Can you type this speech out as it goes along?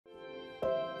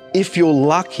If you're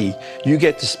lucky, you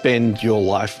get to spend your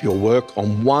life, your work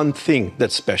on one thing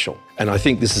that's special. And I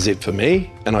think this is it for me.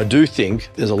 And I do think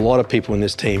there's a lot of people in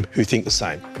this team who think the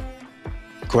same.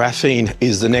 Graphene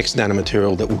is the next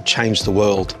nanomaterial that will change the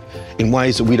world in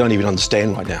ways that we don't even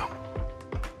understand right now.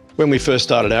 When we first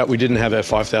started out, we didn't have our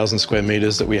 5,000 square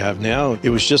meters that we have now.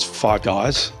 It was just 5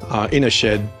 guys in a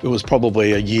shed. It was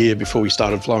probably a year before we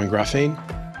started flowing graphene.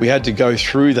 We had to go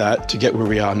through that to get where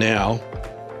we are now.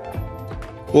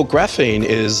 Well, graphene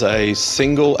is a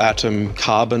single atom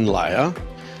carbon layer,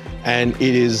 and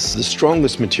it is the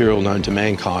strongest material known to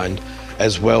mankind,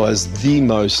 as well as the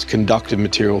most conductive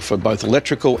material for both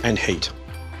electrical and heat.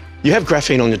 You have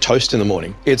graphene on your toast in the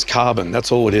morning. It's carbon,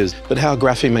 that's all it is. But how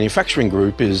Graphene Manufacturing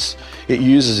Group is, it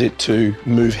uses it to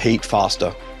move heat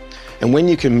faster. And when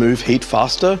you can move heat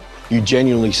faster, you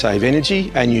genuinely save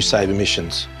energy and you save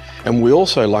emissions. And we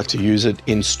also like to use it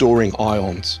in storing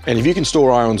ions. And if you can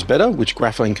store ions better, which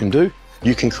graphene can do,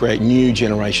 you can create new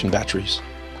generation batteries.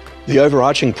 The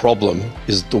overarching problem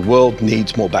is the world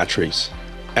needs more batteries.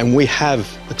 And we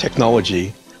have a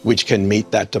technology which can meet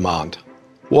that demand.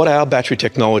 What our battery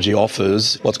technology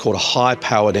offers, what's called a high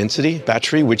power density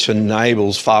battery, which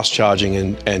enables fast charging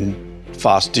and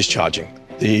fast discharging.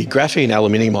 The graphene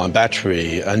aluminium-ion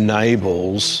battery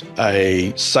enables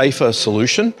a safer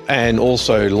solution and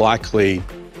also likely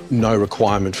no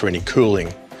requirement for any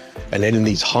cooling. And then in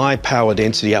these high power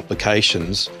density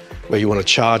applications, where you want to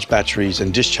charge batteries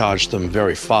and discharge them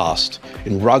very fast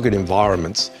in rugged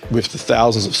environments, with the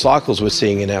thousands of cycles we're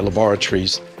seeing in our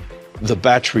laboratories, the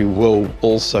battery will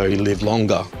also live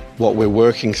longer. What we're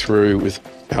working through with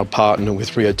our partner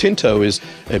with Rio Tinto is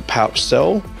a pouch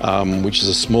cell, which is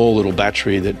a small little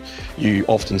battery that you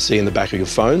often see in the back of your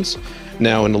phones.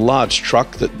 Now, in a large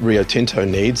truck that Rio Tinto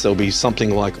needs, there'll be something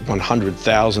like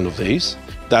 100,000 of these.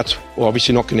 That's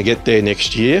obviously not going to get there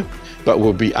next year, but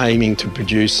we'll be aiming to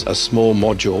produce a small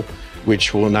module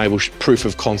which will enable proof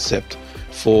of concept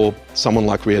for someone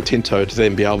like Rio Tinto to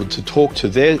then be able to talk to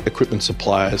their equipment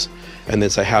suppliers and then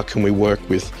say, how can we work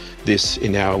with this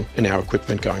in our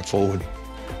equipment going forward?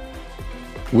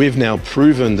 We've now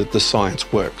proven that the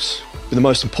science works. But the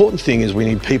most important thing is we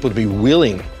need people to be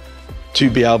willing to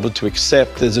be able to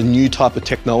accept there's a new type of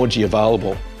technology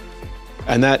available.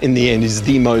 And that, in the end, is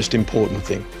the most important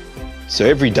thing. So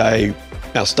every day,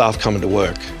 our staff coming to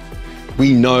work,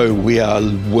 we know we are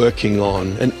working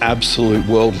on an absolute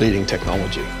world-leading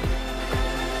technology.